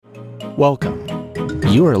Welcome.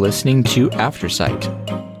 You are listening to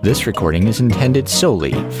Aftersight. This recording is intended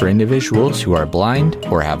solely for individuals who are blind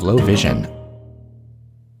or have low vision.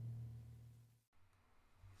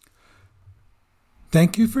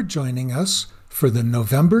 Thank you for joining us for the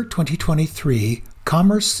November 2023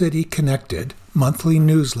 Commerce City Connected monthly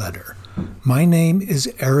newsletter. My name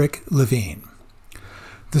is Eric Levine.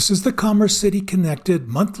 This is the Commerce City Connected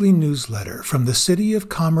monthly newsletter from the City of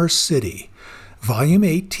Commerce City, Volume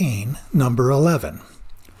 18, Number 11.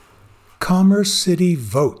 Commerce City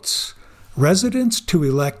votes. Residents to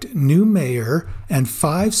elect new mayor and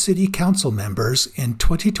 5 city council members in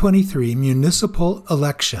 2023 municipal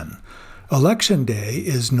election. Election Day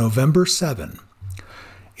is November 7.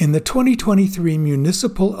 In the 2023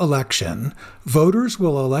 municipal election, voters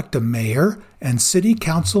will elect a mayor and city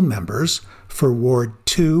council members for Ward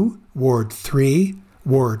 2, Ward 3,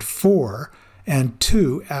 Ward 4, and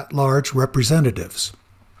 2 at-large representatives.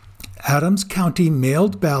 Adams County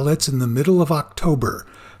mailed ballots in the middle of October.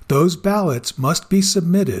 Those ballots must be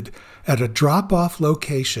submitted at a drop-off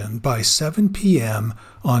location by 7 p.m.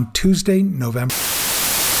 on Tuesday, November.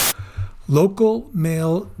 Local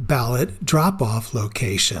mail ballot drop-off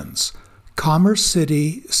locations: Commerce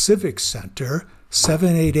City Civic Center,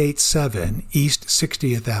 7887 East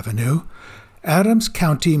 60th Avenue, Adams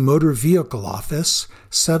County Motor Vehicle Office,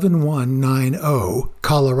 7190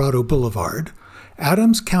 Colorado Boulevard,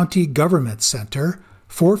 Adams County Government Center,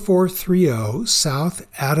 4430 South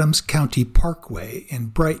Adams County Parkway in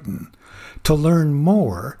Brighton. To learn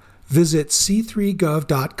more, visit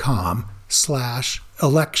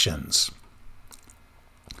c3gov.com/elections.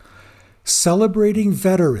 Celebrating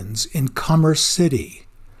Veterans in Commerce City.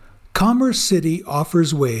 Commerce City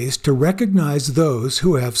offers ways to recognize those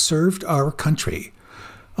who have served our country.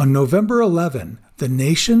 On November 11, the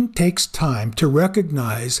nation takes time to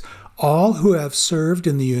recognize all who have served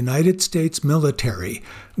in the United States military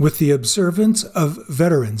with the observance of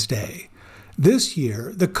Veterans Day. This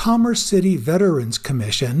year, the Commerce City Veterans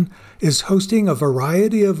Commission is hosting a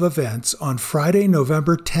variety of events on Friday,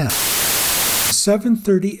 November 10th,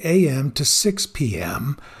 7:30 a.m. to 6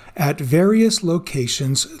 p.m. at various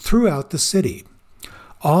locations throughout the city.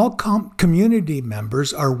 All community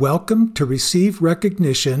members are welcome to receive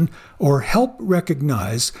recognition or help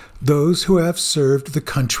recognize those who have served the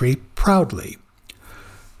country proudly.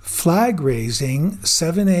 Flag raising,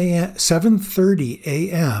 7:30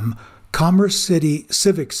 a.m., Commerce City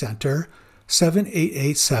Civic Center,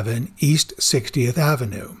 7887 East 60th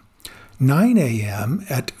Avenue. 9 a.m.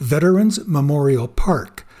 at Veterans Memorial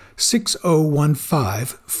Park,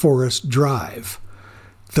 6015 Forest Drive.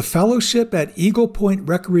 The Fellowship at Eagle Point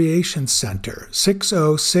Recreation Center,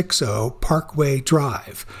 6060 Parkway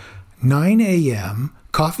Drive. 9 a.m.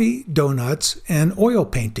 Coffee, donuts, and oil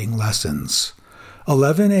painting lessons.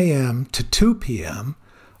 11 a.m. to 2 p.m.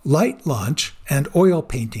 Light lunch and oil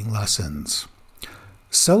painting lessons.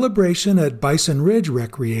 Celebration at Bison Ridge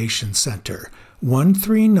Recreation Center,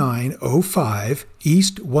 13905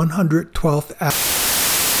 East 112th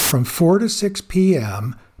Avenue. From 4 to 6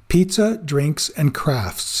 p.m., pizza, drinks, and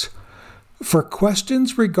crafts. For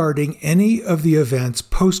questions regarding any of the events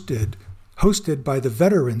hosted by the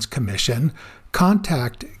Veterans Commission,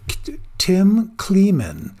 contact Tim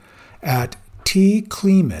Kleeman at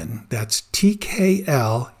tkleeman, that's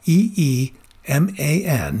TKLEEMAN,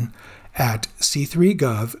 at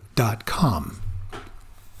c3gov.com.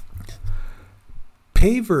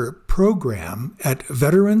 Paver program at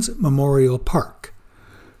Veterans Memorial Park.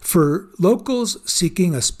 For locals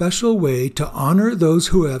seeking a special way to honor those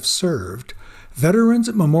who have served,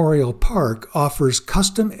 Veterans Memorial Park offers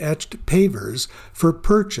custom-etched pavers for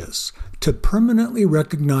purchase to permanently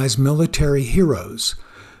recognize military heroes.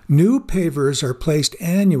 New pavers are placed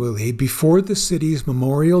annually before the city's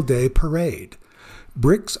Memorial Day parade.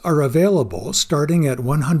 Bricks are available starting at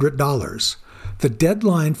 $100. The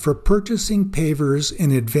deadline for purchasing pavers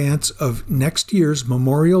in advance of next year's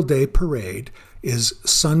Memorial Day parade is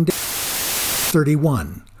Sunday,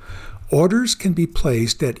 31. Orders can be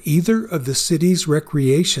placed at either of the city's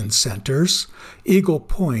recreation centers, Eagle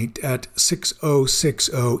Point at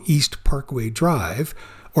 6060 East Parkway Drive,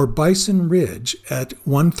 or Bison Ridge at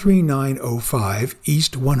 13905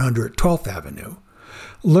 East 112th Avenue.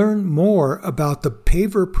 Learn more about the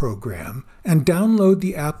Paver program and download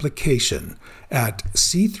the application at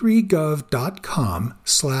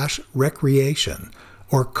c3gov.com/recreation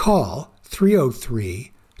or call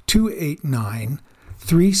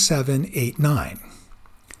 303-289-3789.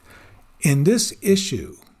 In this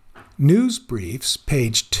issue, News Briefs,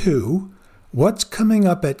 page 2, What's Coming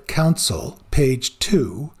Up at Council, page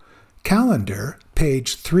 2, Calendar,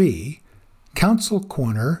 page 3, Council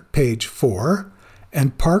Corner, page 4,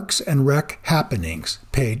 and Parks and Rec Happenings,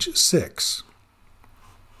 page 6.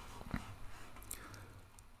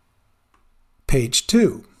 Page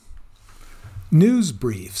 2. News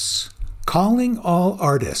Briefs. Calling All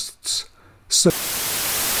Artists.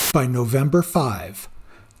 By November 5.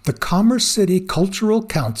 The Commerce City Cultural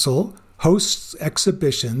Council hosts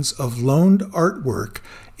exhibitions of loaned artwork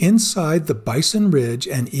inside the Bison Ridge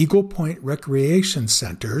and Eagle Point Recreation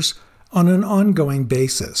Centers on an ongoing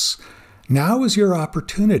basis. Now is your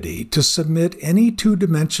opportunity to submit any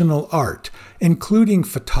two-dimensional art, including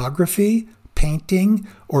photography, painting,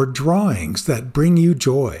 or drawings that bring you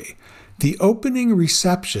joy. The opening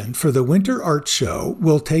reception for the Winter Art Show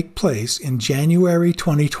will take place in January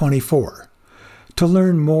 2024. To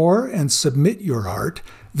learn more and submit your art,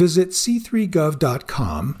 visit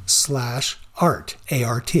c3gov.com/art,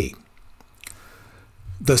 A-R-T.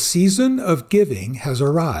 The season of giving has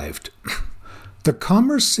arrived. The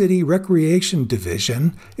Commerce City Recreation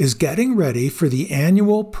Division is getting ready for the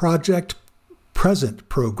annual Project Present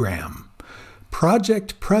program.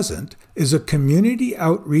 Project Present is a community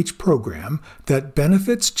outreach program that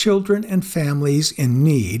benefits children and families in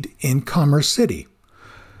need in Commerce City.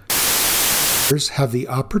 Have the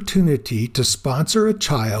opportunity to sponsor a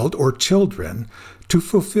child or children to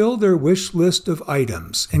fulfill their wish list of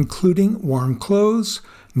items, including warm clothes,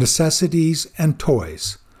 necessities, and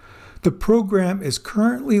toys. The program is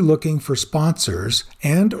currently looking for sponsors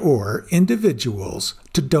and/or individuals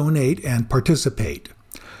to donate and participate.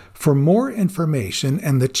 For more information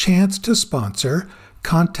and the chance to sponsor,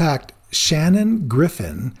 contact Shannon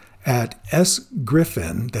Griffin at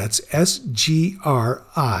sgriffin, that's SGRIFFIN,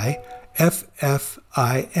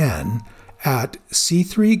 at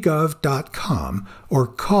c3gov.com or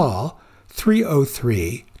call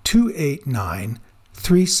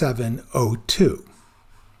 303-289-3702.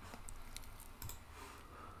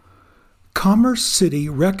 Commerce City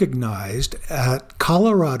recognized at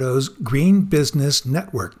Colorado's Green Business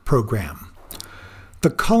Network program. The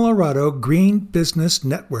Colorado Green Business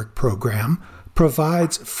Network program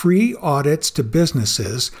provides free audits to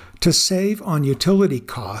businesses to save on utility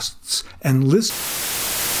costs and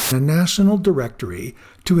lists in a national directory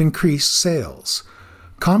to increase sales.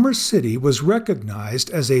 Commerce City was recognized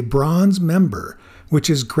as a bronze member, which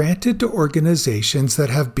is granted to organizations that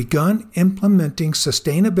have begun implementing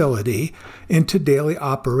sustainability into daily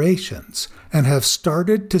operations and have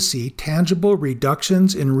started to see tangible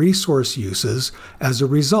reductions in resource uses as a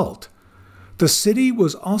result. The city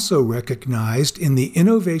was also recognized in the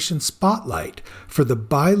Innovation Spotlight for the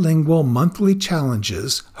bilingual monthly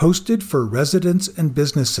challenges hosted for residents and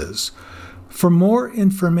businesses. For more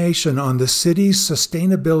information on the city's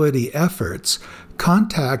sustainability efforts,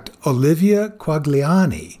 contact Olivia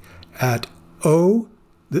Quagliani at Oquigliani,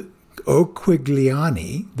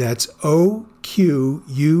 that's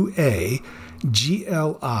OQUAGLIANI,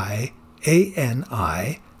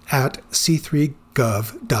 at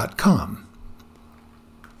c3gov.com.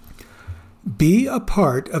 Be a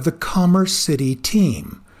part of the Commerce City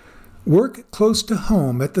team. Work close to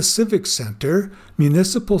home at the Civic Center,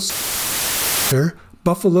 Municipal Center,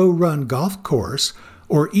 Buffalo Run Golf Course,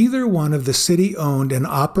 or either one of the city-owned and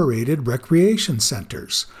operated recreation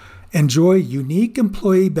centers. Enjoy unique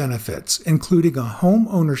employee benefits, including a home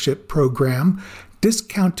ownership program,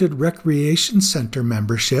 discounted recreation center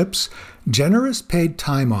memberships, generous paid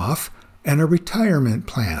time off, and a retirement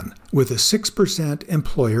plan with a 6%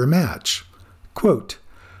 employer match. Quote,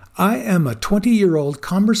 I am a 20-year-old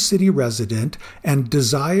Commerce City resident and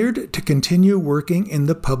desired to continue working in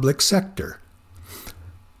the public sector,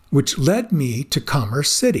 which led me to Commerce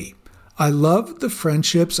City. I love the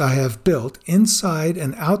friendships I have built inside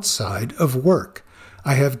and outside of work.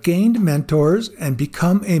 I have gained mentors and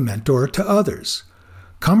become a mentor to others.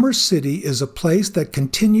 Commerce City is a place that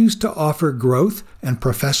continues to offer growth and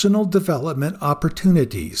professional development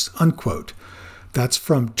opportunities, unquote. That's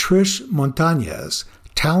from Trish Montañez,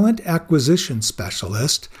 Talent Acquisition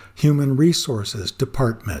Specialist, Human Resources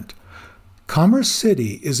Department. Commerce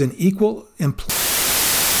City is an equal employment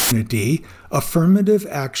affirmative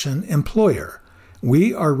action employer.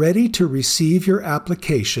 We are ready to receive your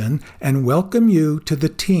application and welcome you to the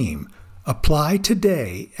team. Apply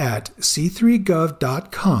today at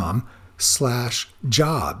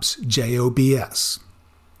c3gov.com/jobs, JOBS.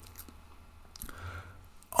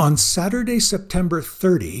 On Saturday, September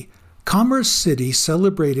 30, Commerce City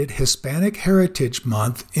celebrated Hispanic Heritage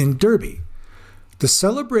Month in Derby. The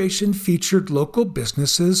celebration featured local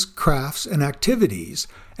businesses, crafts, and activities,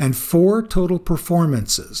 and 4 total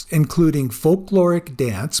performances, including folkloric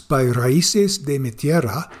dance by Raíces de mi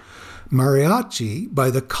Tierra, mariachi by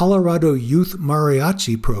the Colorado Youth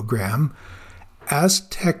Mariachi Program,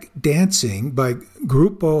 Aztec dancing by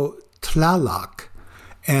Grupo Tlaloc,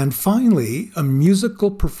 and finally, a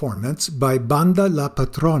musical performance by Banda La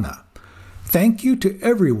Patrona. Thank you to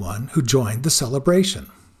everyone who joined the celebration.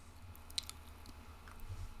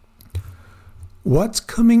 What's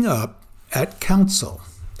coming up at Council?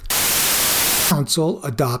 Council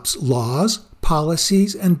adopts laws,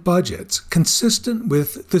 policies, and budgets consistent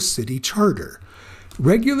with the city charter.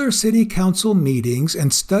 Regular city council meetings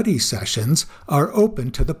and study sessions are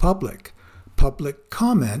open to the public. Public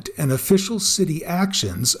comment and official city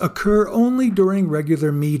actions occur only during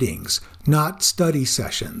regular meetings, not study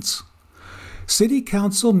sessions. City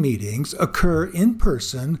council meetings occur in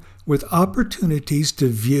person with opportunities to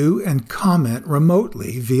view and comment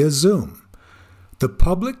remotely via Zoom. The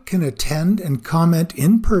public can attend and comment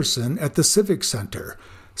in person at the Civic Center,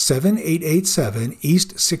 7887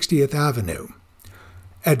 East 60th Avenue.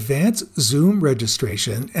 Advance Zoom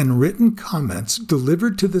registration and written comments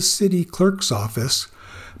delivered to the city clerk's office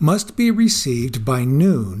must be received by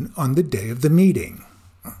noon on the day of the meeting.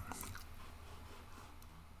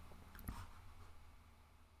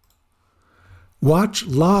 Watch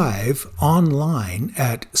live online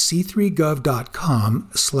at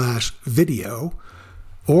c3gov.com/video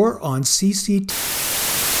or on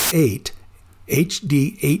CC8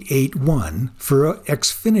 HD881 for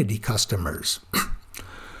Xfinity customers.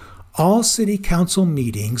 All City Council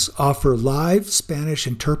meetings offer live Spanish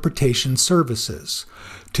interpretation services.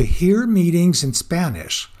 To hear meetings in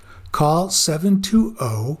Spanish, call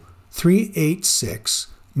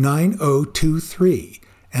 720-386-9023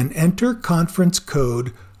 and enter conference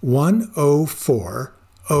code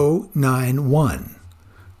 104091.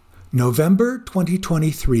 November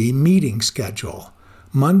 2023 meeting schedule.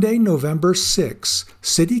 Monday, November 6,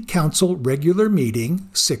 City Council regular meeting,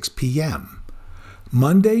 6 p.m.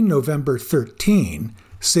 Monday, November 13,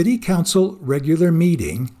 City Council regular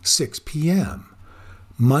meeting, 6 p.m.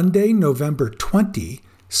 Monday, November 20,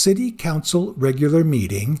 City Council regular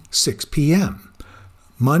meeting, 6 p.m.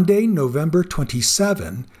 Monday, November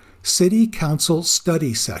 27, City Council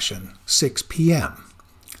study session, 6 p.m.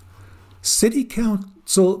 City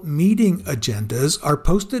Council meeting agendas are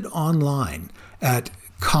posted online at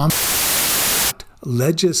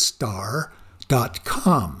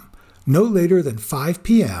legistar.com no later than 5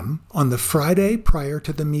 p.m. on the Friday prior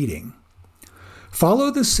to the meeting. Follow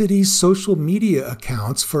the city's social media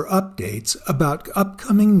accounts for updates about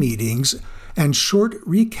upcoming meetings and short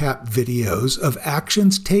recap videos of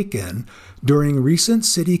actions taken during recent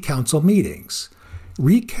City Council meetings.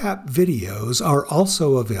 Recap videos are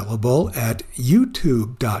also available at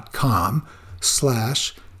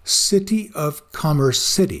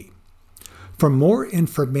youtube.com/cityofcommercecity. For more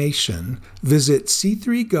information, visit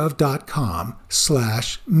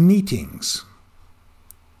c3gov.com/meetings.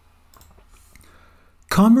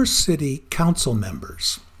 Commerce City Council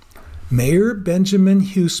members. Mayor Benjamin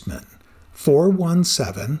Huseman,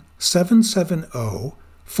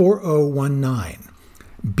 417-770-4019.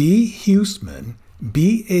 B. Huseman,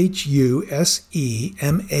 BHUSEMAN,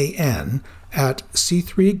 at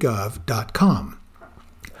c3gov.com.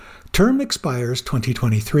 Term expires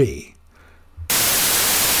 2023.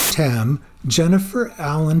 Tem Jennifer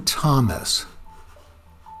Allen Thomas.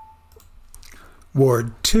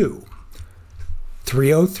 Ward 2,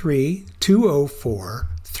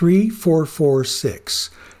 303-204-3446.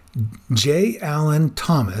 J. Allen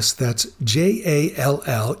Thomas, that's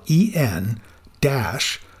JALLEN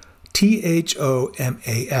THOMAS,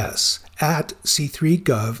 at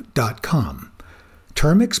c3gov.com.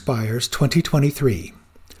 Term expires 2023.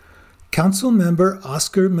 Council Member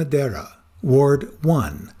Oscar Madera, Ward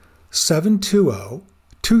 1,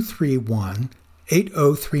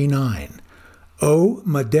 720-231-8039. O.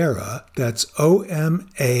 Madera, that's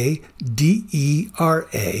OMADERA,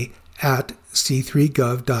 at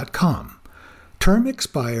c3gov.com. Term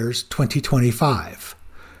expires 2025.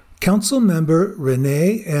 Council Member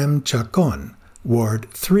Renee M. Chacon, Ward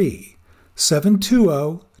 3,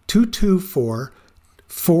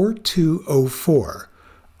 720-224-4204.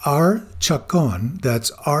 R. Chacon, that's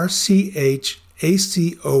RCHACO,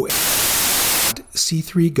 at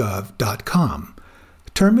c3gov.com.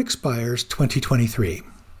 Term expires 2023.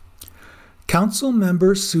 Council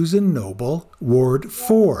Member Susan Noble, Ward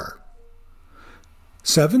 4,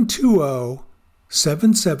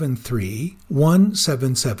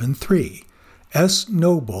 720-773-1773. S.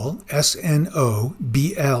 Noble, SNOBLE,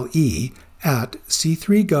 at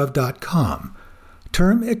c3gov.com.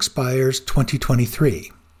 Term expires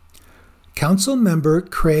 2023. Council Member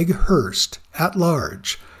Craig Hurst, at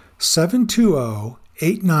large, 720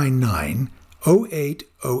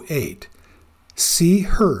 899-0808. C.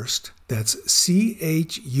 Hurst, that's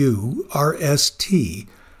CHURST,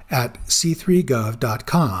 at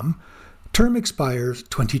c3gov.com. Term expires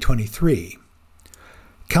 2023.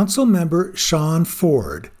 Councilmember Sean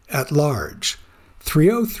Ford, at large,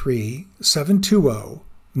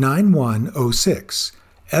 303-720-9106.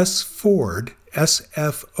 S. Ford,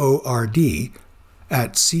 SFORD,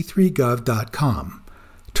 at c3gov.com.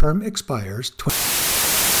 Term expires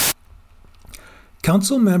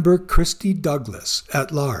Councilmember Christy Douglas,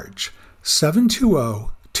 at large,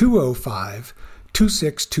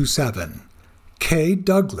 720-205-2627. K.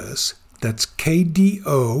 Douglas, that's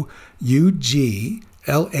KDOUGLAS,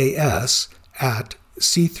 at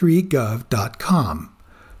c3gov.com.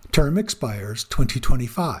 Term expires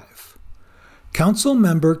 2025.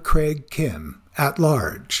 Councilmember Craig Kim, at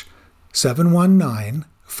large,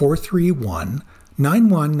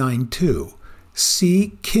 719-431-9192.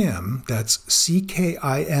 C. Kim, that's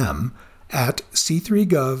CKIM, at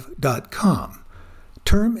c3gov.com.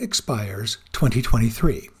 Term expires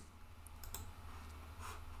 2023.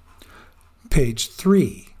 Page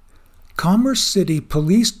 3. Commerce City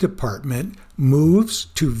Police Department moves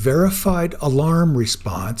to verified alarm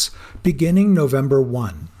response beginning November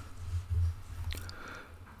 1.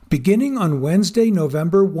 Beginning on Wednesday,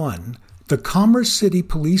 November 1, the Commerce City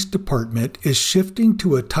Police Department is shifting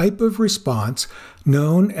to a type of response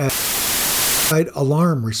known as verified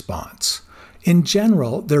alarm response. In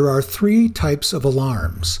general, there are three types of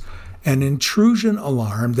alarms: an intrusion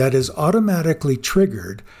alarm that is automatically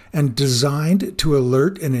triggered and designed to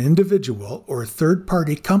alert an individual or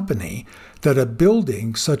third-party company that a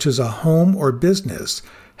building, such as a home or business,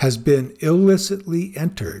 has been illicitly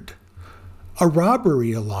entered. A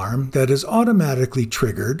robbery alarm that is automatically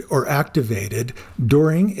triggered or activated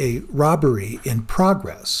during a robbery in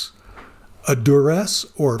progress. A duress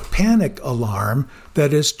or panic alarm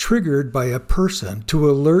that is triggered by a person to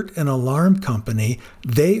alert an alarm company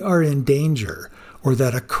they are in danger or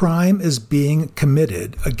that a crime is being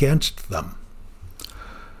committed against them.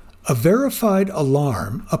 A verified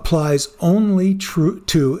alarm applies only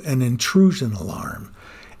to an intrusion alarm.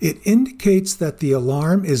 It indicates that the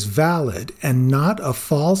alarm is valid and not a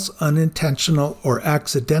false, unintentional, or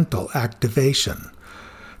accidental activation.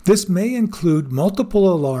 This may include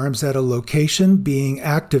multiple alarms at a location being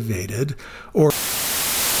activated or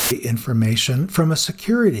information from a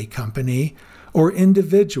security company or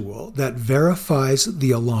individual that verifies the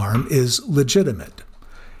alarm is legitimate.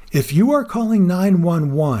 If you are calling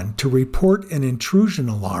 911 to report an intrusion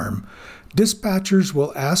alarm, dispatchers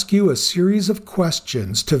will ask you a series of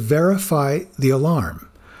questions to verify the alarm.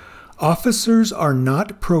 Officers are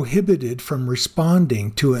not prohibited from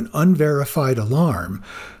responding to an unverified alarm,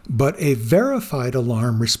 but a verified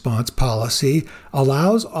alarm response policy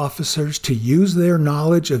allows officers to use their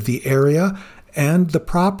knowledge of the area and the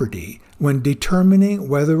property when determining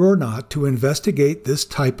whether or not to investigate this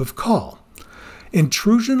type of call.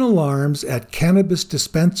 Intrusion alarms at cannabis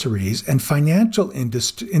dispensaries and financial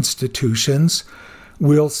institutions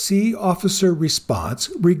will see officer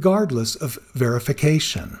response regardless of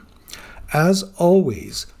verification. As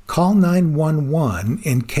always, call 911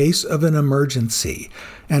 in case of an emergency,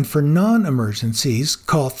 and for non-emergencies,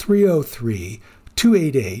 call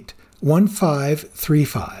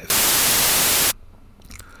 303-288-1535.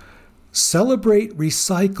 Celebrate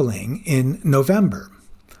recycling in November.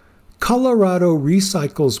 Colorado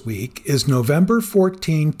Recycles Week is November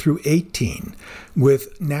 14 through 18,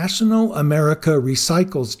 with National America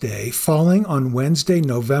Recycles Day falling on Wednesday,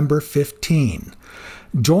 November 15.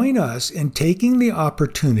 Join us in taking the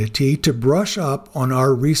opportunity to brush up on our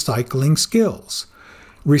recycling skills.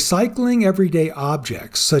 Recycling everyday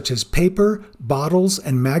objects such as paper, bottles,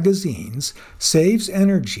 and magazines saves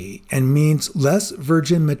energy and means less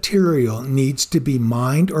virgin material needs to be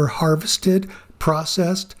mined or harvested,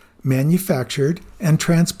 processed, manufactured, and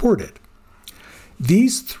transported.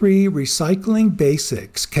 These three recycling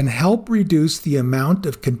basics can help reduce the amount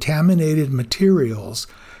of contaminated materials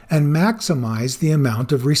and maximize the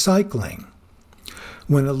amount of recycling.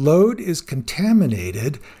 When a load is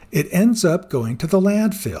contaminated, it ends up going to the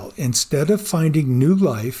landfill instead of finding new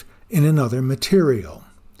life in another material.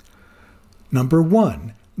 Number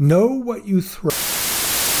 1, know what you throw.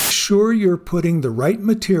 Make sure you're putting the right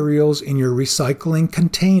materials in your recycling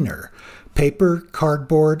container: paper,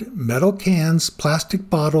 cardboard, metal cans, plastic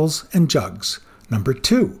bottles, and jugs. Number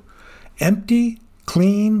 2, empty,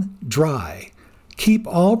 clean, dry. Keep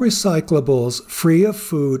all recyclables free of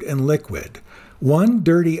food and liquid. One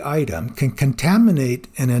dirty item can contaminate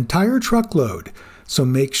an entire truckload, so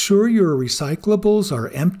make sure your recyclables are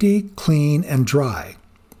empty, clean, and dry.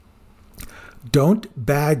 Don't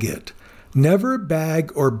bag it. Never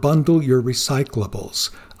bag or bundle your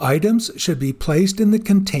recyclables. Items should be placed in the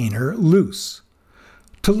container loose.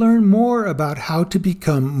 To learn more about how to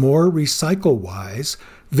become more recycle-wise,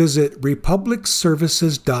 visit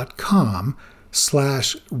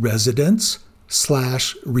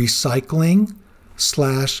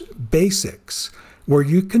republicservices.com/residents/recycling/basics, where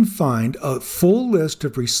you can find a full list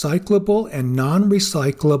of recyclable and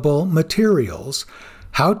non-recyclable materials,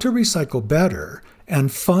 how to recycle better,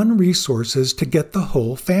 and fun resources to get the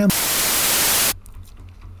whole family.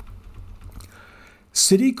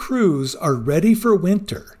 City crews are ready for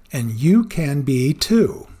winter, and you can be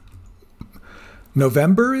too.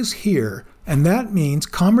 November is here, and that means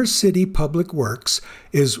Commerce City Public Works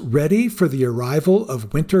is ready for the arrival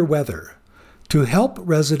of winter weather. To help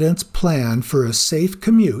residents plan for a safe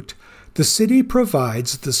commute, the city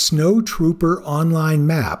provides the Snow Trooper online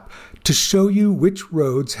map to show you which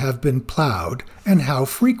roads have been plowed and how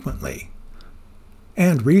frequently.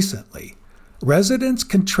 And recently, residents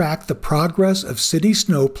can track the progress of city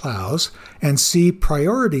snow plows and see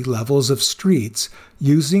priority levels of streets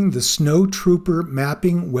using the Snow Trooper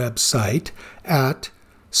mapping website at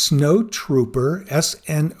snowtrooper,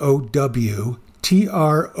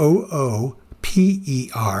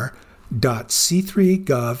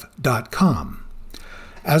 snowtrooper.c3gov.com.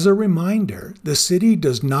 As a reminder, the city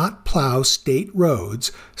does not plow state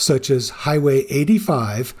roads such as Highway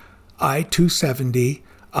 85, I-270,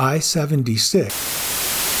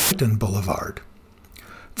 I-76, and Boulevard.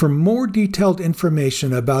 For more detailed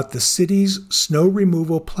information about the city's snow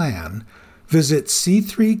removal plan, visit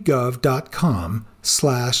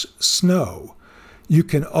c3gov.com/snow. You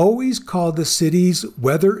can always call the city's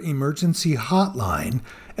weather emergency hotline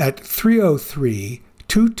at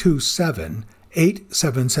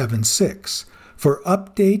 303-227-8776 for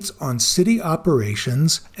updates on city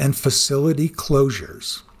operations and facility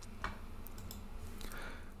closures.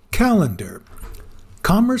 Calendar.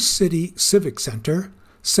 Commerce City Civic Center,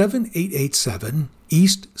 7887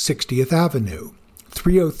 East 60th Avenue,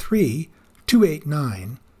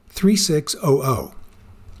 303-289-3600.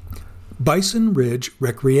 Bison Ridge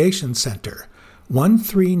Recreation Center,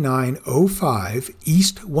 13905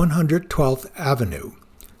 East 112th Avenue,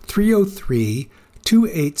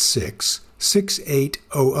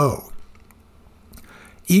 303-286-6800.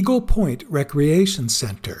 Eagle Point Recreation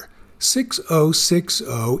Center, 6060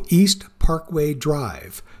 East Parkway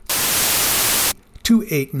Drive,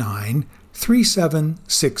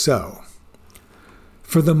 289-3760.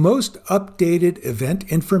 For the most updated event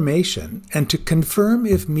information and to confirm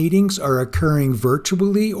if meetings are occurring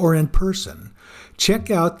virtually or in person,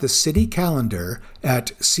 check out the city calendar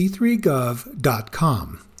at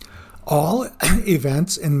c3gov.com. All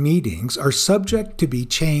events and meetings are subject to be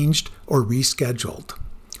changed or rescheduled.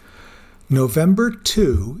 November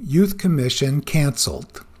 2, Youth Commission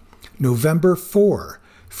canceled. November 4,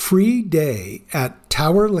 free day at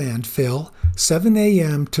Tower Landfill, 7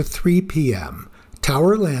 a.m. to 3 p.m.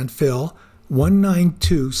 Tower Landfill,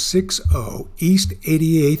 19260 East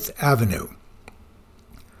 88th Avenue.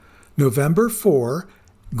 November 4,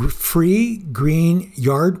 free green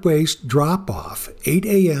yard waste drop-off, 8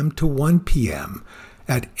 a.m. to 1 p.m.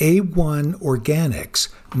 at A1 Organics,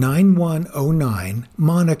 9109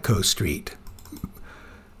 Monaco Street.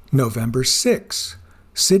 November 6,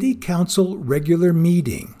 City Council regular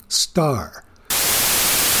meeting, Star,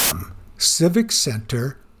 Civic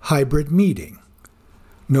Center hybrid meeting.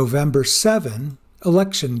 November 7,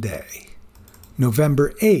 Election Day.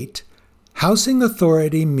 November 8, Housing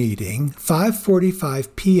Authority meeting,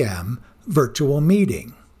 5:45 p.m., virtual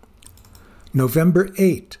meeting. November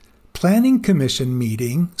 8, Planning Commission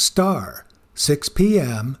meeting, Star, 6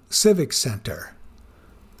 p.m., Civic Center.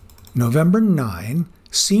 November 9,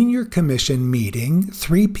 Senior Commission meeting,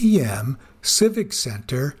 3 p.m., Civic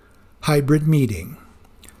Center, hybrid meeting.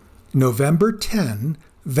 November 10,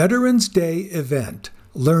 Veterans Day event,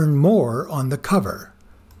 learn more on the cover.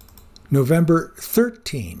 November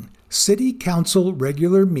 13, City Council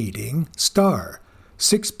regular meeting, Star,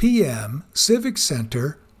 6 p.m., Civic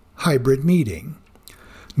Center, hybrid meeting.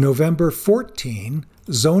 November 14,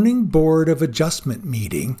 Zoning Board of Adjustment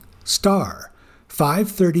meeting, Star,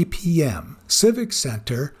 5:30 p.m., Civic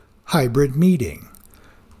Center, hybrid meeting.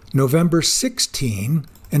 November 16,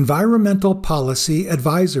 Environmental Policy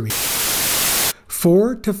Advisory,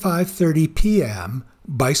 4 to 5:30 p.m.,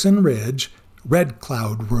 Bison Ridge, Red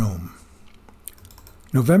Cloud Room.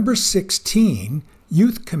 November 16,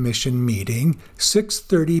 Youth Commission meeting,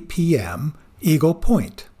 6:30 p.m., Eagle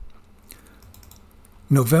Point.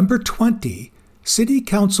 November 20, City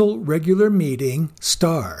Council regular meeting,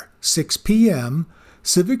 Star, 6 p.m.,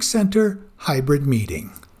 Civic Center hybrid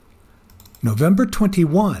meeting. November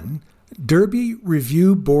 21, Derby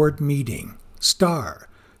Review Board meeting, Star,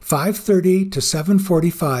 5:30 to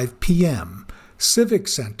 7:45 p.m., Civic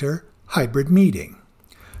Center hybrid meeting.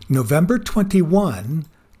 November 21,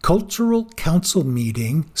 Cultural Council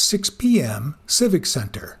meeting, 6 p.m., Civic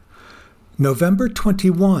Center. November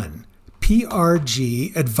 21,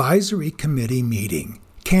 PRG Advisory Committee meeting,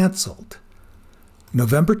 canceled.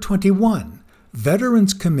 November 21,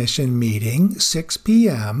 Veterans Commission meeting, 6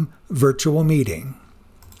 p.m., virtual meeting.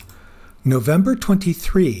 November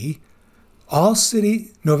 23,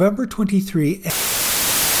 November 23 and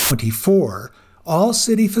 24, all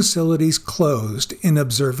city facilities closed in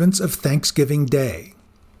observance of Thanksgiving Day.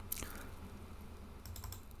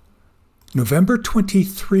 November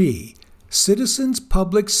 23, Citizens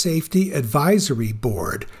Public Safety Advisory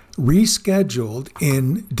Board rescheduled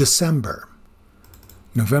in December.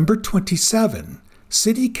 November 27,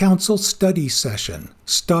 City Council Study Session,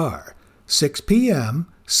 Star, 6 p.m.,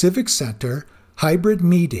 Civic Center, hybrid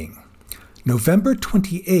meeting. November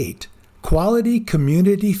 28, Quality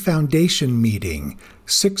Community Foundation meeting,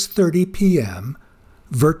 6:30 p.m.,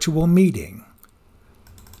 virtual meeting.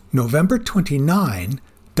 November 29,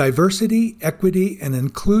 Diversity, Equity, and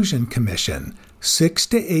Inclusion Commission, 6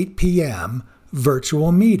 to 8 p.m.,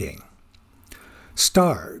 virtual meeting.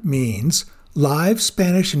 STAR means live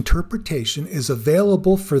Spanish interpretation is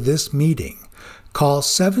available for this meeting. Call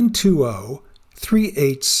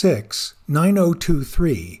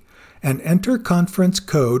 720-386-9023 and enter conference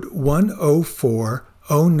code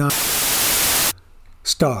 10409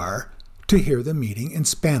 STAR to hear the meeting in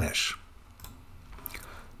Spanish.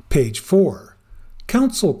 Page 4.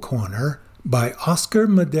 Council Corner by Oscar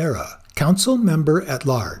Madera, Council Member at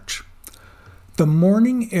Large. The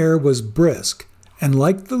morning air was brisk, and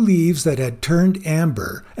like the leaves that had turned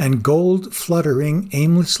amber and gold fluttering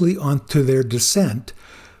aimlessly onto their descent,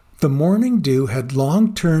 the morning dew had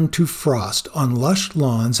long turned to frost on lush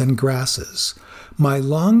lawns and grasses. My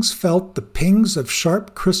lungs felt the pings of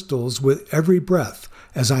sharp crystals with every breath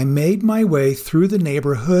as I made my way through the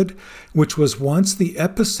neighborhood, which was once the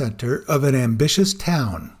epicenter of an ambitious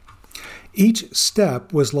town. Each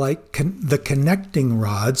step was like the connecting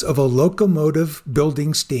rods of a locomotive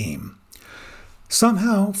building steam.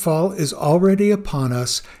 Somehow, fall is already upon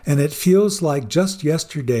us, and it feels like just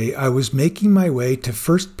yesterday I was making my way to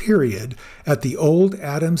first period at the old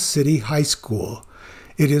Adams City High School.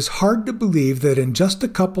 It is hard to believe that in just a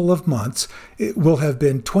couple of months it will have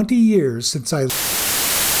been 20 years since I left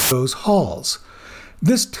those halls.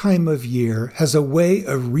 This time of year has a way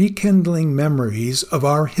of rekindling memories of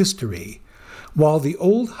our history. While the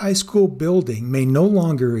old high school building may no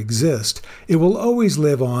longer exist, it will always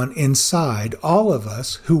live on inside all of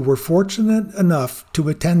us who were fortunate enough to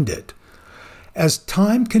attend it. As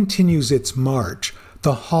time continues its march,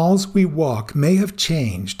 the halls we walk may have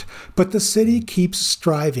changed, but the city keeps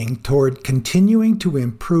striving toward continuing to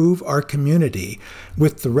improve our community,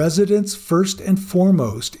 with the residents first and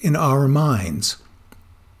foremost in our minds.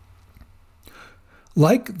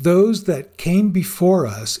 Like those that came before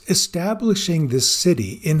us, establishing this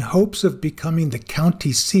city in hopes of becoming the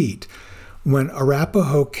county seat when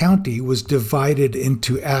Arapahoe County was divided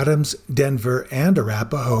into Adams, Denver, and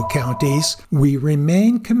Arapahoe counties, we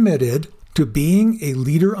remain committed to being a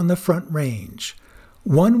leader on the Front Range.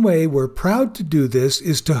 One way we're proud to do this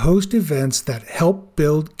is to host events that help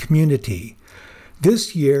build community.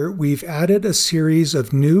 This year, we've added a series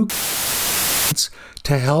of new events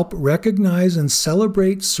to help recognize and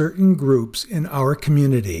celebrate certain groups in our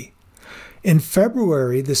community. In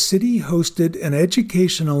February, the city hosted an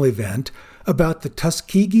educational event about the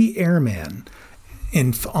Tuskegee Airmen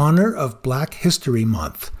in honor of Black History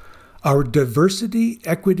Month. Our Diversity,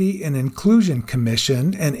 Equity, and Inclusion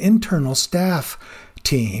Commission and internal staff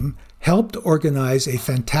team helped organize a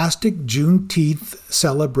fantastic Juneteenth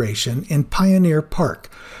celebration in Pioneer Park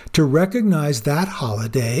to recognize that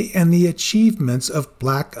holiday and the achievements of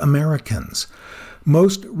Black Americans.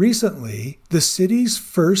 Most recently, the city's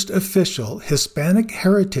first official Hispanic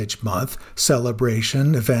Heritage Month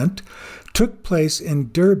celebration event took place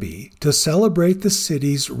in Derby to celebrate the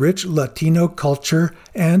city's rich Latino culture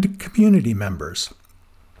and community members.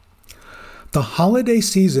 The holiday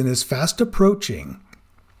season is fast approaching,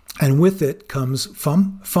 and with it comes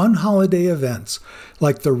fun holiday events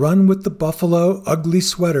like the Run with the Buffalo Ugly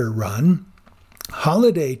Sweater Run,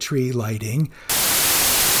 holiday tree lighting,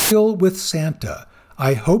 with Santa.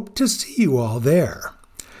 I hope to see you all there.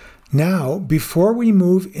 Now, before we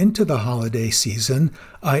move into the holiday season,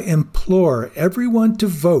 I implore everyone to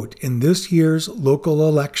vote in this year's local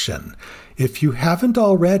election. If you haven't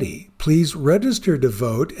already, please register to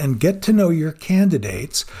vote and get to know your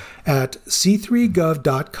candidates at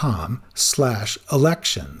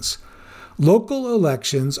c3gov.com/elections. Local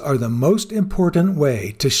elections are the most important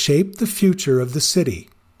way to shape the future of the city.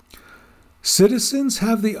 Citizens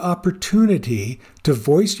have the opportunity to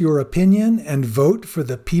voice your opinion and vote for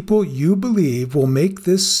the people you believe will make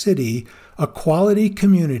this city a quality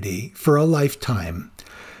community for a lifetime.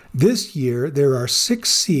 This year, there are 6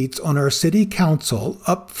 seats on our city council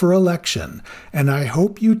up for election, and I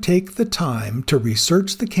hope you take the time to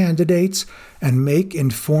research the candidates and make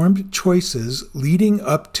informed choices leading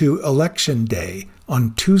up to Election Day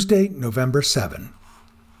on Tuesday, November 7.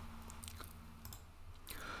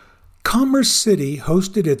 Commerce City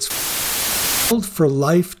hosted its Field for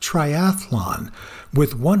Life Triathlon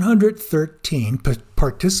with 113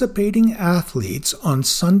 participating athletes on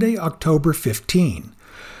Sunday, October 15.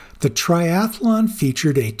 The triathlon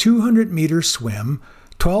featured a 200-meter swim,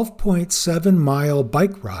 12.7-mile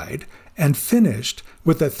bike ride, and finished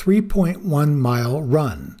with a 3.1-mile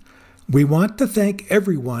run. We want to thank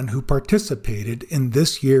everyone who participated in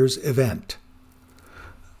this year's event.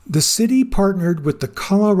 The city partnered with the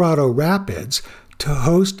Colorado Rapids to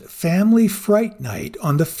host Family Fright Night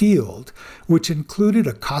on the field, which included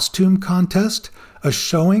a costume contest, a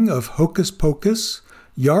showing of Hocus Pocus,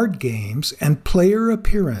 yard games, and player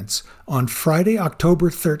appearance on Friday, October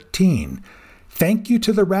 13. Thank you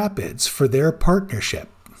to the Rapids for their partnership.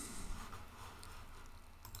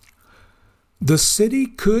 The city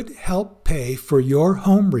could help pay for your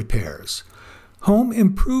home repairs. Home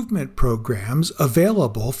improvement programs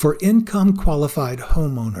available for income-qualified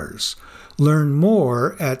homeowners. Learn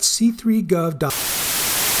more at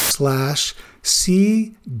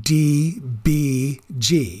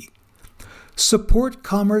c3gov.com/cdbg. Support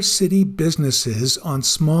Commerce City businesses on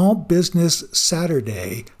Small Business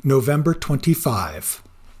Saturday, November 25.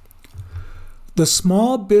 The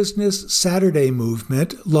Small Business Saturday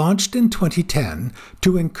movement launched in 2010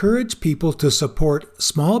 to encourage people to support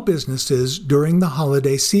small businesses during the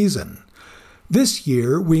holiday season. This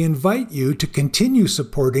year, we invite you to continue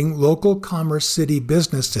supporting local Commerce City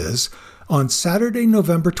businesses on Saturday,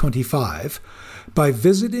 November 25, by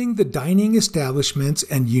visiting the dining establishments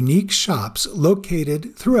and unique shops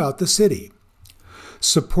located throughout the city.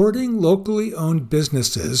 Supporting locally owned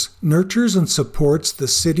businesses nurtures and supports the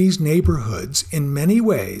city's neighborhoods in many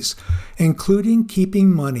ways, including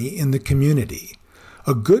keeping money in the community.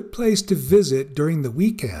 A good place to visit during the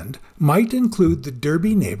weekend might include the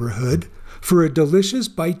Derby neighborhood for a delicious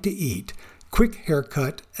bite to eat, quick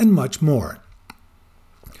haircut, and much more.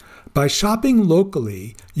 By shopping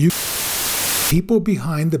locally, people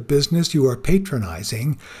behind the business you are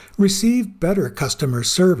patronizing receive better customer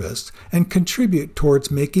service and contribute towards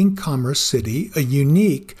making Commerce City a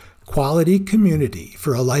unique, quality community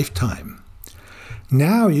for a lifetime.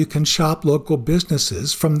 Now you can shop local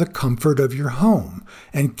businesses from the comfort of your home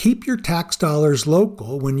and keep your tax dollars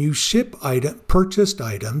local when you ship purchased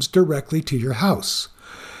items directly to your house.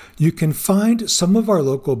 You can find some of our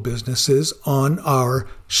local businesses on our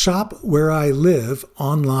Shop Where I Live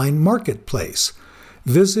online marketplace.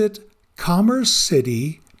 Visit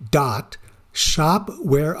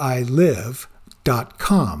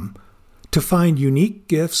commercecity.shopwhereilive.com to find unique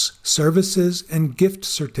gifts, services, and gift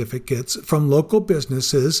certificates from local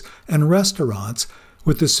businesses and restaurants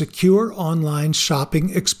with a secure online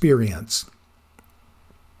shopping experience.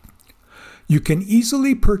 You can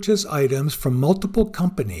easily purchase items from multiple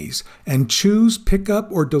companies and choose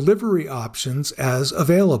pickup or delivery options as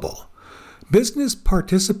available. Business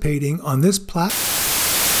participating on this platform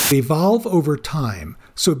evolve over time,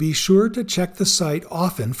 so be sure to check the site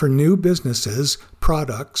often for new businesses,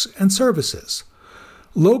 products, and services.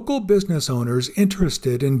 Local business owners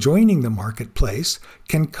interested in joining the marketplace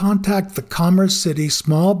can contact the Commerce City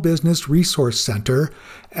Small Business Resource Center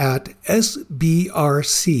at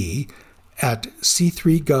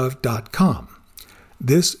sbrc@c3gov.com.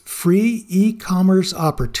 This free e-commerce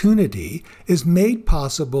opportunity is made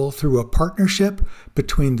possible through a partnership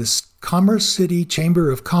between the Commerce City Chamber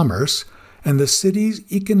of Commerce and the city's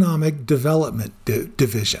Economic Development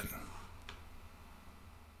Division.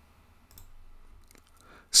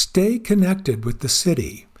 Stay connected with the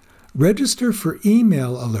city. Register for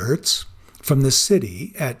email alerts from the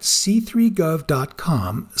city at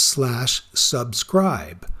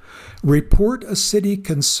c3gov.com/subscribe. Report a city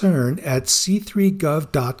concern at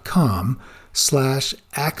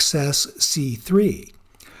c3gov.com/accessc3.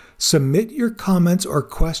 Submit your comments or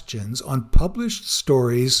questions on published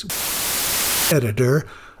stories. Editor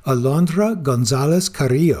Alondra Gonzalez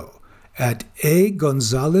Carrillo at A.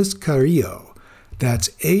 Gonzalez Carrillo. That's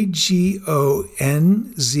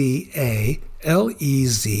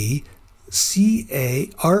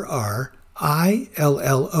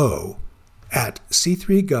AGONZALEZCARRILLO at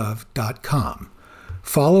c3gov.com.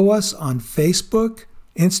 Follow us on Facebook,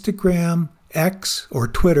 Instagram, X or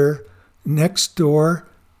Twitter, Nextdoor,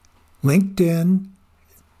 LinkedIn.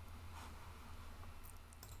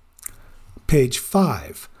 Page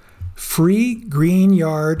 5. Free green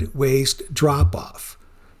yard waste drop-off.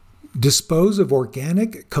 Dispose of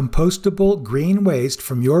organic, compostable green waste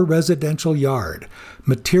from your residential yard.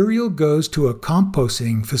 Material goes to a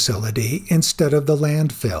composting facility instead of the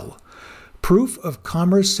landfill. Proof of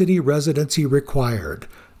Commerce City residency required.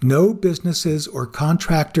 No businesses or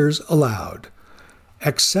contractors allowed.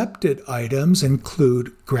 Accepted items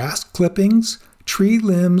include grass clippings, tree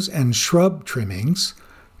limbs and shrub trimmings,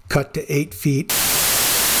 cut to 8 feet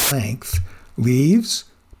length, leaves,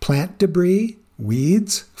 plant debris,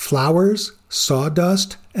 weeds, flowers,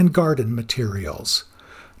 sawdust, and garden materials.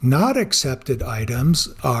 Not accepted items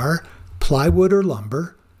are plywood or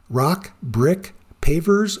lumber, rock, brick,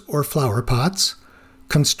 pavers or flower pots,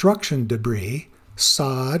 construction debris,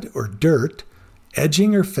 sod or dirt,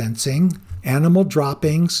 edging or fencing, animal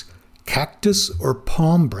droppings, cactus or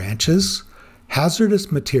palm branches,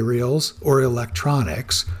 hazardous materials or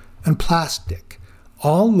electronics, and plastic.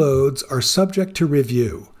 All loads are subject to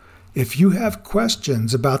review. If you have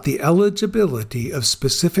questions about the eligibility of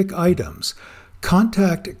specific items,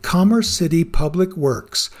 contact Commerce City Public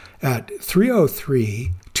Works at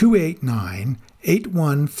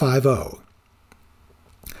 303-289-8150.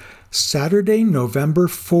 Saturday, November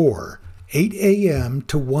 4, 8 a.m.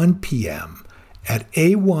 to 1 p.m. at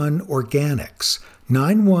A1 Organics,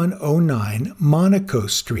 9109 Monaco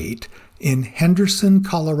Street in Henderson,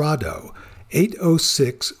 Colorado,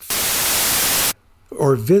 806,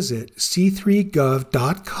 or visit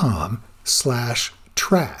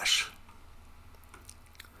c3gov.com/trash.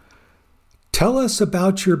 Tell us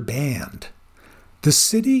about your band. The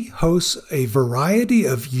city hosts a variety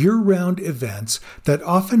of year-round events that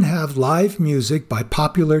often have live music by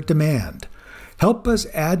popular demand. Help us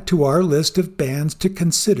add to our list of bands to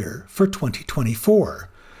consider for 2024.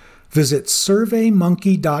 Visit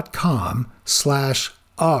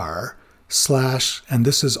surveymonkey.com/r/ and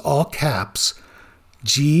this is all caps,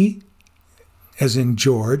 G as in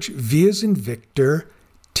George, V as in Victor,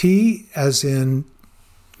 T as in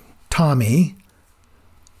Tommy,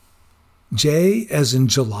 J as in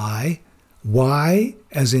July, Y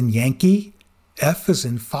as in Yankee, F as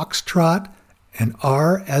in Foxtrot, and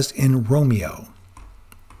R as in Romeo.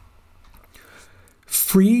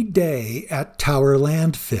 Free day at Tower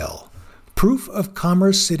Landfill. Proof of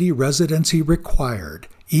Commerce City residency required,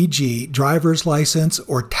 e.g. driver's license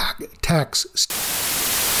or tax.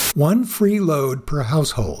 One free load per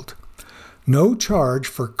household. No charge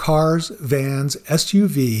for cars, vans,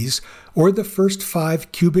 SUVs, or the first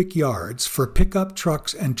 5 cubic yards for pickup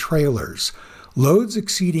trucks and trailers. Loads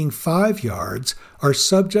exceeding 5 yards are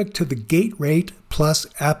subject to the gate rate plus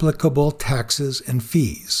applicable taxes and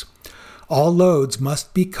fees. All loads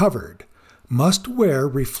must be covered. Must wear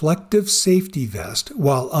reflective safety vest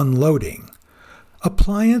while unloading.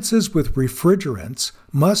 Appliances with refrigerants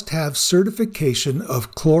must have certification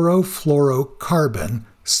of chlorofluorocarbon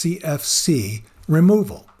CFC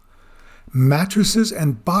removal. Mattresses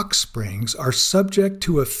and box springs are subject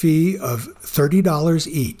to a fee of $30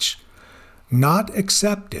 each. Not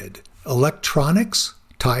accepted electronics,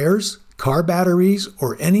 tires, car batteries,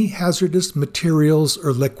 or any hazardous materials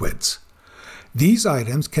or liquids. These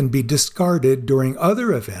items can be discarded during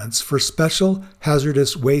other events for special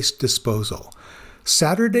hazardous waste disposal.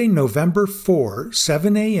 Saturday, November 4,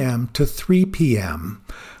 7 a.m. to 3 p.m.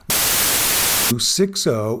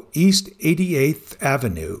 60 East 88th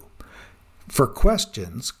Avenue. For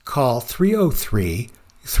questions, call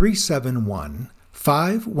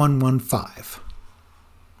 303-371-5115.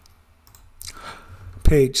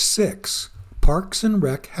 Page 6. Parks and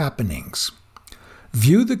Rec Happenings.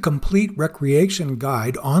 View the complete recreation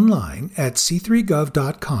guide online at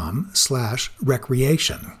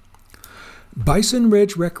c3gov.com/recreation. Bison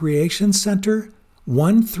Ridge Recreation Center,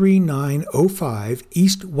 13905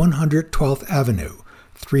 East 112th Avenue,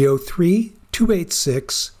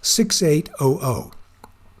 303-286-6800.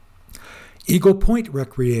 Eagle Point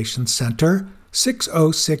Recreation Center,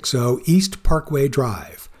 6060 East Parkway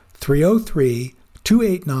Drive,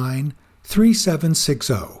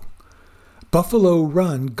 303-289-3760. Buffalo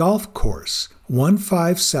Run Golf Course,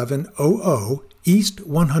 15700 East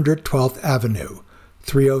 112th Avenue,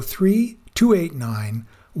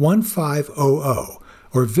 303-289-1500,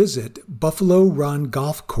 or visit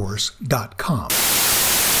BuffaloRunGolfCourse.com.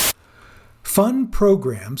 Fun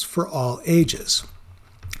programs for all ages.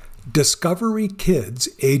 Discovery Kids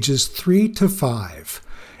ages 3 to 5.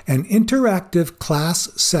 An interactive class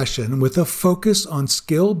session with a focus on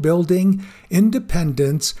skill building,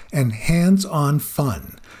 independence, and hands-on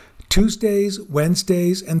fun. Tuesdays,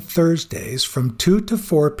 Wednesdays, and Thursdays from 2 to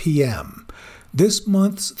 4 p.m. This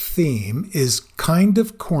month's theme is Kind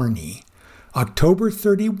of Corny. October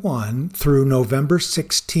 31 through November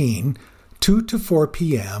 16, 2 to 4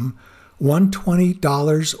 p.m.,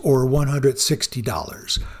 $120 or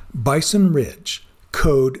 $160. Bison Ridge,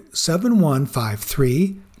 code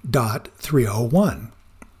 7153.301.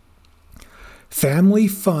 Family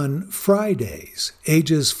Fun Fridays,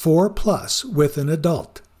 ages 4+ with an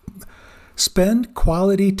adult. Spend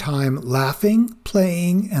quality time laughing,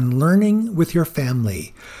 playing, and learning with your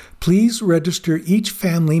family. Please register each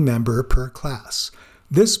family member per class.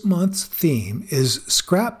 This month's theme is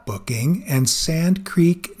scrapbooking and Sand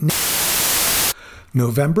Creek.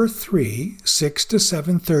 November 3, 6 to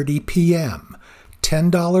 7:30 p.m.,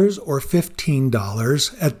 $10 or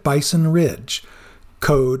 $15 at Bison Ridge,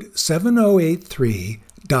 code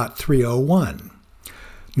 7083.301.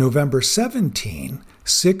 November 17,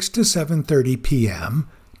 6 to 7:30 p.m.,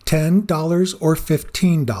 $10 or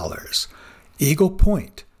 $15. Eagle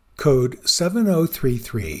Point, code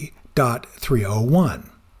 7033.301.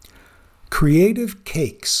 Creative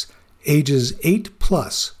Cakes, ages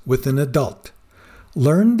 8+ with an adult.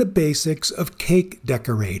 Learn the basics of cake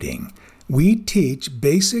decorating. We teach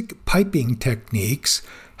basic piping techniques,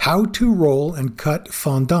 how to roll and cut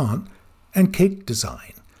fondant, and cake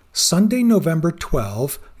design. Sunday, November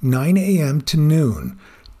 12, 9 a.m. to noon,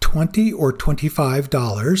 $20 or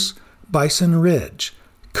 $25, Bison Ridge,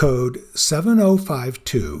 code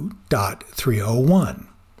 7052.301.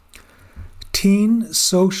 Teen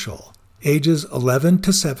Social, ages 11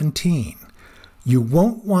 to 17. You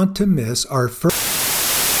won't want to miss our first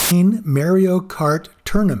Mario Kart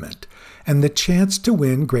tournament and the chance to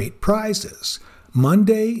win great prizes.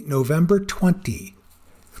 Monday, November 20,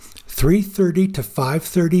 3:30 to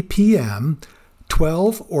 5:30 p.m.,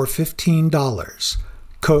 $12 or $15.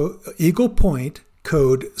 Eagle Point,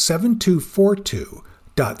 code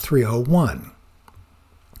 7242.301.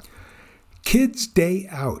 Kids Day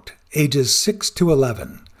Out, ages 6 to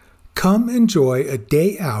 11. Come enjoy a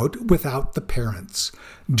day out without the parents.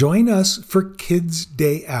 Join us for Kids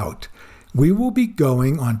Day Out. We will be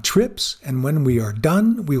going on trips, and when we are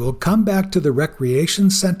done, we will come back to the Recreation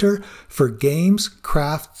Center for games,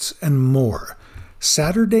 crafts, and more.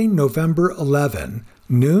 Saturday, November 11,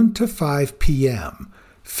 noon to 5 p.m.,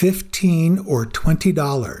 $15 or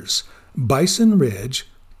 $20. Bison Ridge,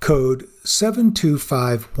 code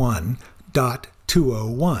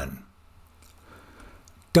 7251.201.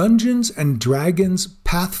 Dungeons and Dragons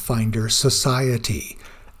Pathfinder Society,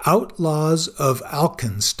 Outlaws of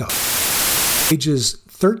Alkenstar, ages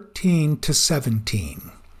 13 to 17.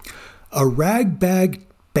 A ragbag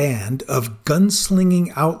band of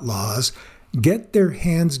gunslinging outlaws get their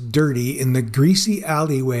hands dirty in the greasy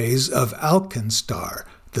alleyways of Alkenstar,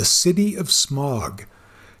 the city of smog.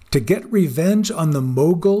 To get revenge on the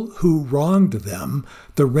mogul who wronged them,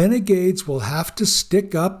 the renegades will have to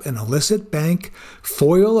stick up an illicit bank,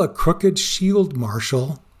 foil a crooked shield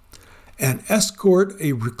marshal, and escort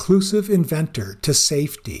a reclusive inventor to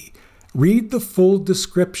safety. Read the full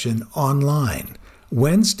description online.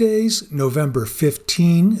 Wednesdays, November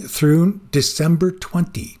 15 through December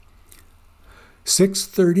 20.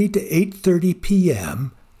 6:30 to 8:30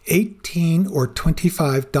 p.m., $18 or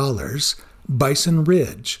 $25, Bison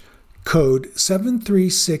Ridge, code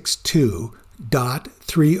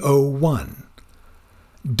 7362.301.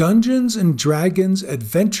 Dungeons and Dragons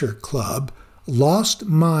Adventure Club, Lost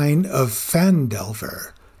Mine of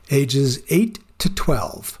Phandelver, ages 8 to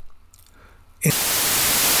 12. In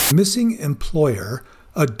Missing Employer,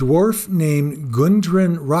 a dwarf named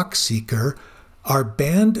Gundren Rockseeker, our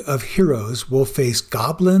band of heroes will face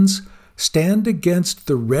goblins, stand against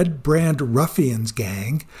the Red Brand Ruffians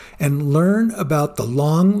gang, and learn about the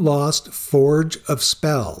long-lost Forge of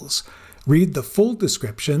Spells. Read the full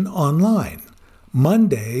description online.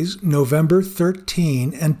 Mondays, November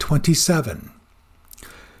 13 and 27.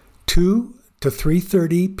 2 to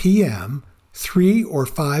 3:30 p.m., $3 or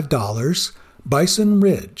 $5, Bison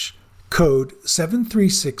Ridge, code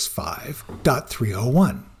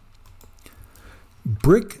 7365.301.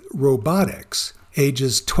 Brick Robotics,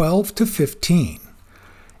 ages 12 to 15.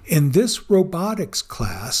 In this robotics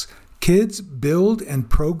class, kids build and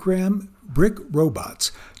program brick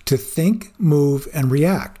robots to think, move, and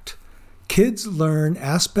react. Kids learn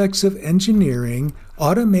aspects of engineering,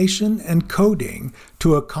 automation, and coding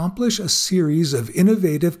to accomplish a series of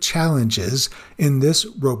innovative challenges in this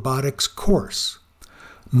robotics course.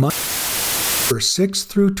 Monday, 6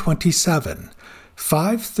 through 27,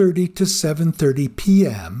 5:30 to 7:30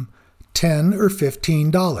 p.m., $10 or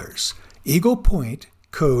 $15. Eagle Point,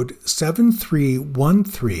 code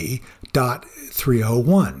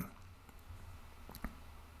 7313.301.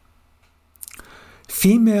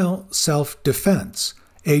 Female self-defense,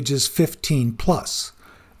 ages 15 plus.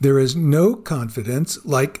 There is no confidence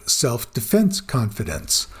like self-defense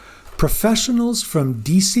confidence. Professionals from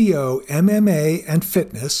DCO, MMA, and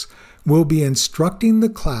fitness will be instructing the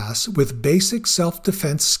class with basic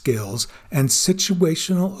self-defense skills and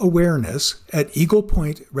situational awareness at Eagle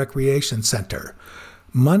Point Recreation Center.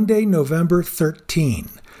 Monday, November 13,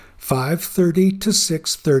 5:30 to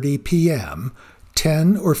 6:30 p.m.,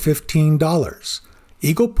 $10 or $15.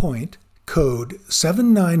 Eagle Point, code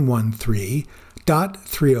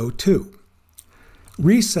 7913.302.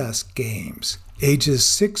 Recess games, ages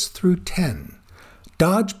 6 through 10.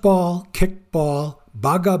 Dodgeball, kickball,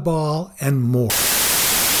 baga ball, and more.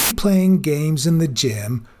 Playing games in the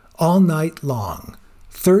gym all night long.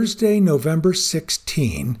 Thursday, November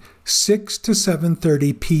 16, 6 to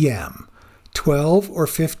 7:30 p.m., $12 or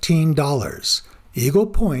 $15. Eagle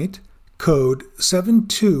Point, code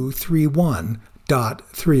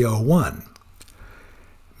 7231.301.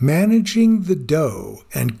 Managing the dough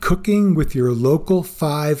and cooking with your local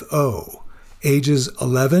 5-0, ages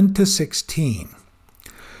 11 to 16.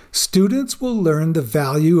 Students will learn the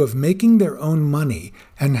value of making their own money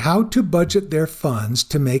and how to budget their funds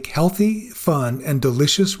to make healthy, fun, and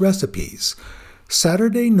delicious recipes.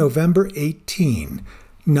 Saturday, November 18,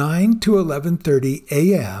 9 to 11:30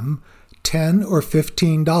 a.m., $10 or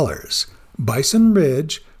 $15. Bison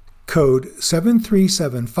Ridge, code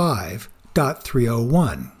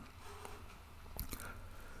 7375.301.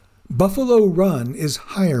 Buffalo Run is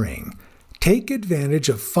hiring. Take advantage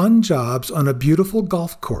of fun jobs on a beautiful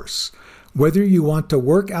golf course. Whether you want to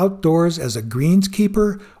work outdoors as a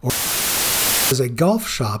greenskeeper or as a golf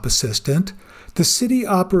shop assistant, the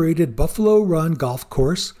city-operated Buffalo Run Golf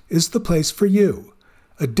Course is the place for you.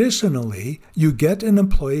 Additionally, you get an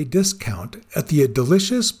employee discount at the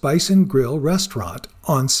delicious Bison Grill restaurant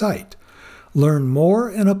on site. Learn more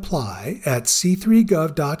and apply at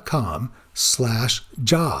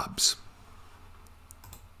c3gov.com/jobs.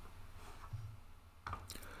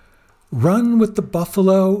 Run with the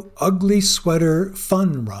Buffalo Ugly Sweater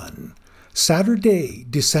Fun Run. Saturday,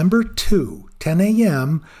 December 2, 10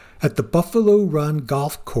 a.m. at the Buffalo Run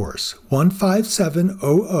Golf Course,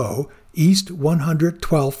 15700 East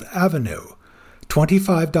 112th Avenue.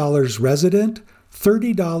 $25 resident,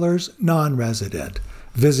 $30 non-resident.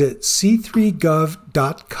 Visit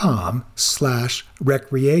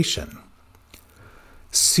c3gov.com/recreation.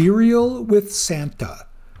 Cereal with Santa.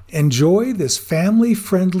 Enjoy this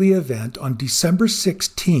family-friendly event on December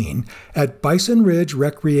 16 at Bison Ridge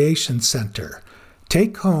Recreation Center.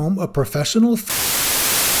 Take home a professional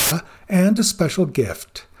and a special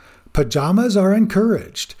gift. Pajamas are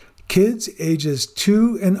encouraged. Kids ages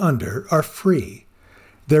 2 and under are free.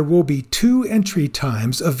 There will be 2 entry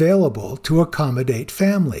times available to accommodate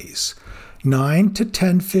families. 9 to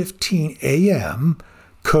 10:15 a.m.,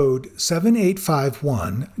 code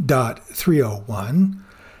 7851.301,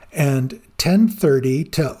 and 10:30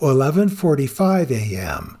 to 11:45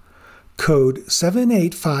 a.m., code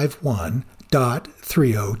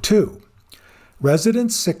 7851.302.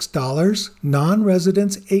 Residents $6,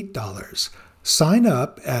 non-residents $8. Sign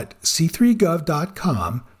up at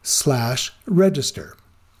c3gov.com/register.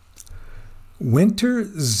 Winter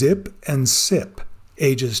Zip and Sip,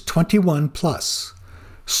 ages 21 plus.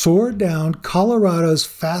 Soar down Colorado's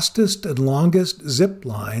fastest and longest zip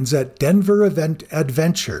lines at Denver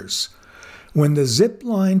Adventures. When the zip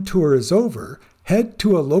line tour is over, head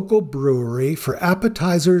to a local brewery for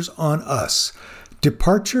appetizers on us.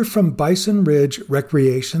 Departure from Bison Ridge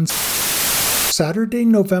Recreation. Saturday,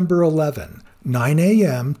 November 11, 9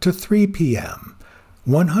 a.m. to 3 p.m.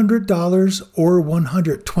 $100 or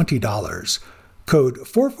 $120. Code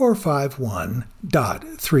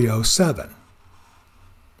 4451.307.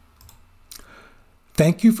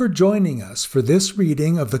 Thank you for joining us for this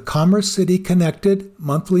reading of the Commerce City Connected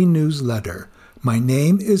monthly newsletter. My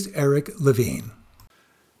name is Eric Levine.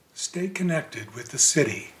 Stay connected with the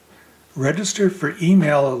city. Register for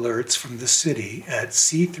email alerts from the city at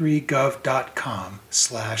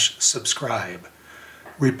c3gov.com/subscribe.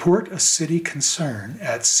 Report a city concern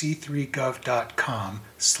at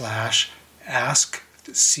c3gov.com/ask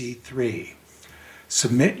C3.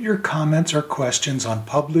 Submit your comments or questions on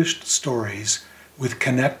published stories with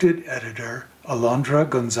Connected editor Alondra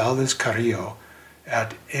Gonzalez Carrillo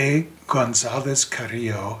at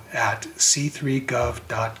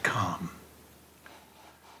agonzalezcarrillo@c3gov.com.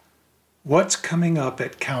 What's coming up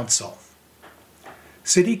at Council?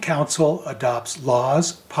 City Council adopts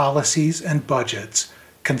laws, policies, and budgets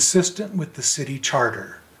consistent with the City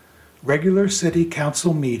Charter. Regular City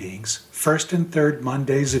Council meetings, first and third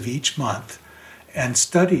Mondays of each month, and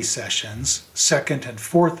study sessions, second and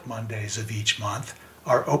fourth Mondays of each month,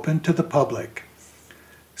 are open to the public.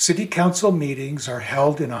 City Council meetings are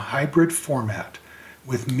held in a hybrid format,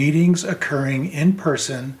 with meetings occurring in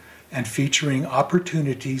person and featuring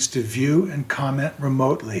opportunities to view and comment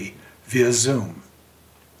remotely via Zoom.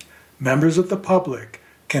 Members of the public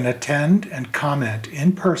can attend and comment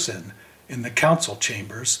in person in the Council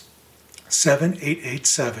Chambers,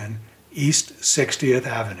 7887 East 60th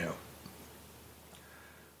Avenue.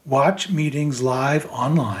 Watch meetings live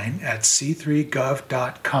online at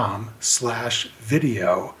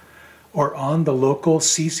c3gov.com/video or on the local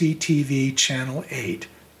CCTV Channel 8,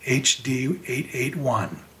 HD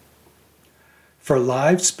 881. For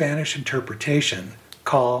live Spanish interpretation,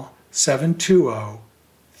 call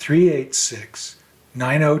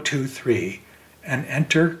 720-386-9023 and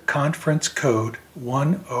enter conference code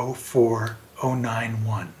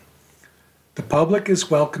 104091. The public is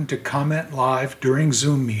welcome to comment live during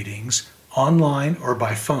Zoom meetings, online or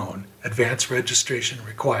by phone, advance registration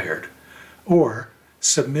required, or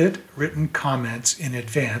submit written comments in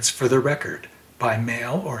advance for the record, by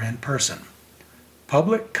mail or in person.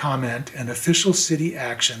 Public comment and official city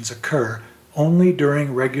actions occur only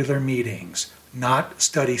during regular meetings, not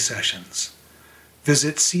study sessions.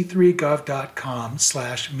 Visit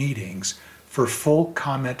c3gov.com/meetings for full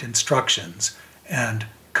comment instructions and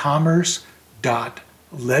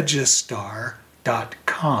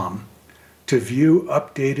commerce.legistar.com to view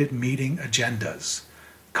updated meeting agendas.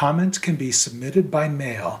 Comments can be submitted by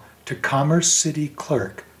mail to Commerce City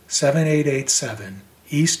Clerk, 7887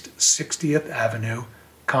 East 60th Avenue,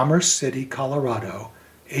 Commerce City, Colorado,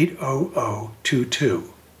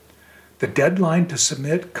 80022. The deadline to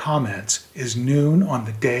submit comments is noon on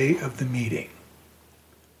the day of the meeting.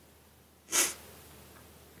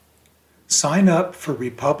 Sign up for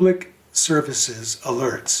Republic Services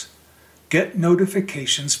alerts. Get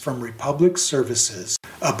notifications from Republic Services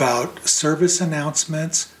about service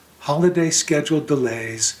announcements, holiday schedule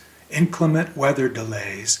delays, inclement weather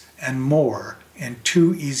delays, and more in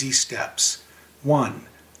 2 easy steps. 1.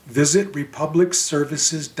 Visit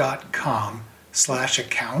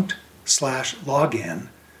republicservices.com/account/login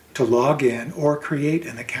to log in or create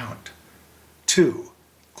an account. 2.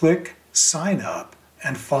 Click Sign Up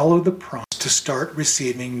and follow the prompts to start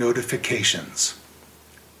receiving notifications.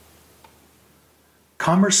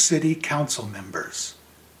 Commerce City Council members: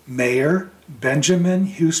 Mayor Benjamin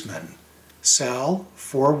Huesman, cell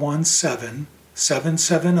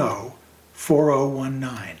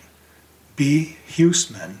 417-770-4019. B.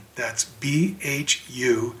 Huesman, that's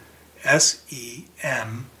BHUSEMAN,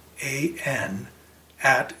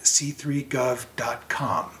 at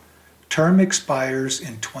c3gov.com. Term expires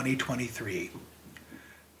in 2023.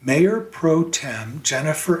 Mayor Pro Tem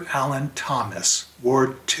Jennifer Allen Thomas,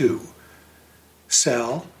 Ward 2,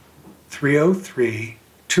 cell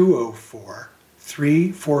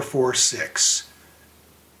 303-204-3446.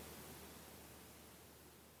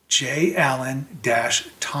 J.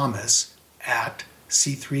 Allen-Thomas at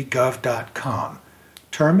c3gov.com.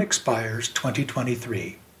 Term expires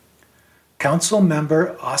 2023. Council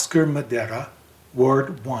Member Oscar Madera,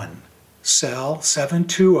 Ward 1, cell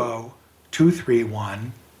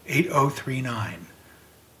 720-231-8039.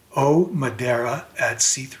 O. Madera at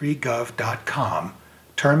c3gov.com.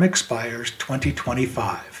 Term expires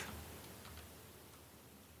 2025.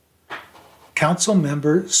 Council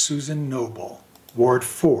Member Susan Noble, Ward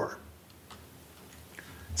 4,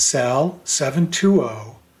 cell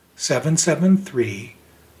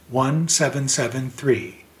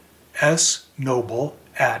 720-773-1773. S. Noble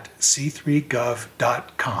at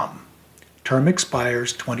c3gov.com. Term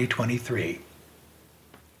expires 2023.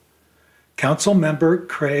 Council Member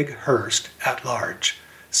Craig Hurst at large,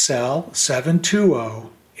 cell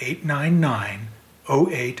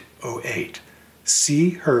 720-899-0808. C.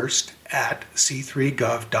 Hurst at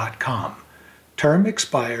c3gov.com. Term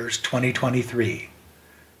expires 2023.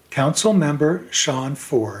 Council Member Sean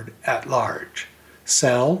Ford at large,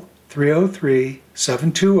 cell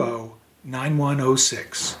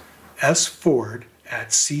 303-720-9106. S. Ford at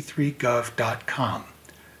c3gov.com.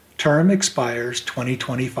 Term expires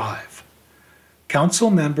 2025.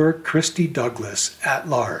 Council Member Christy Douglas at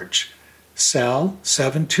large, cell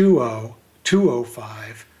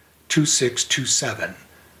 720-205-2627.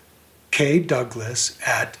 K. Douglas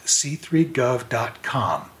at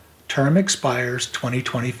c3gov.com. Term expires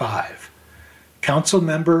 2025. Council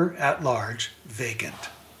Member at large, vacant.